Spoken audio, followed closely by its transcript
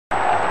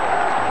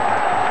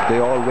They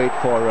all wait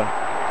for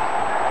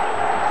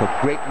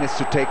greatness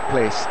to take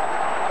place.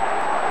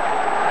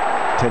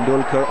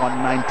 Tendulkar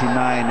on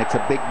 99. It's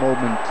a big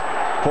moment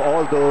for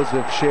all those who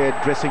have shared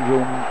dressing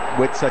room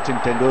with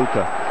Sachin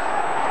Tendulkar.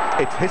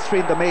 It's history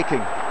in the making.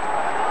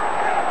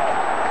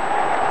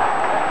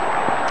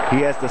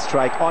 He has the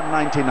strike on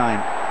 99.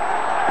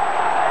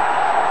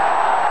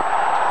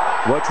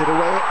 Works it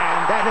away,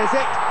 and that is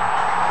it.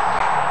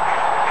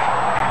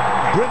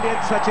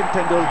 Brilliant Sachin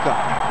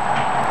Tendulkar.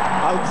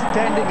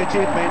 Outstanding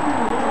achievement,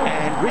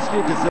 and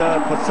richly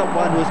deserved for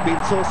someone who's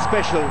been so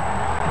special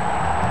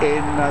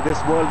in this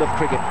world of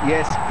cricket.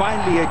 Yes,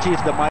 finally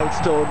achieves the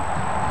milestone.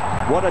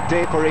 What a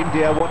day for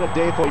India, what a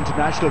day for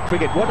international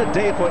cricket, what a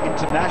day for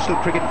international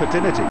cricket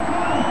fraternity.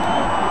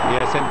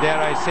 Yes, and dare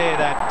I say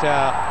that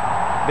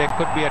there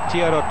could be a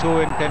tear or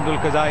two in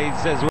Tendulkar's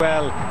eyes as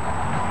well.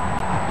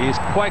 He's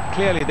quite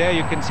clearly, there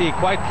you can see,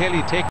 quite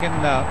clearly taken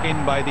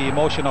in by the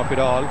emotion of it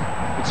all.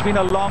 It's been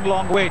a long,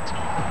 long wait.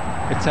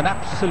 It's an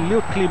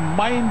absolutely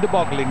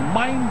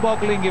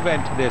mind-boggling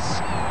event,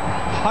 this.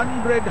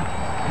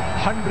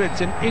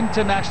 Hundreds in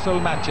international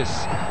matches.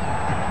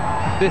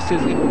 This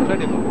is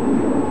incredible.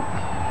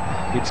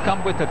 It's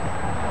come with a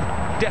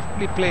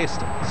deftly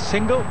placed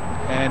single,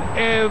 and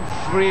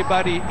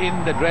everybody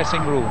in the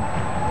dressing room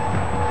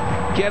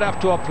get up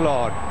to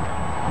applaud.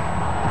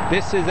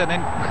 This is an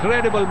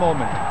incredible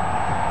moment.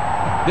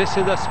 This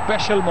is a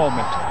special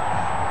moment.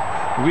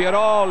 We are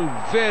all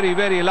very,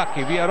 very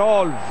lucky. We are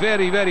all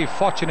very, very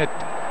fortunate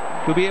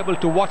to be able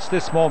to watch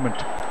this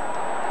moment.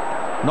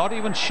 Not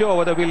even sure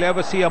whether we'll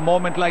ever see a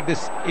moment like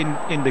this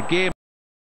in the game.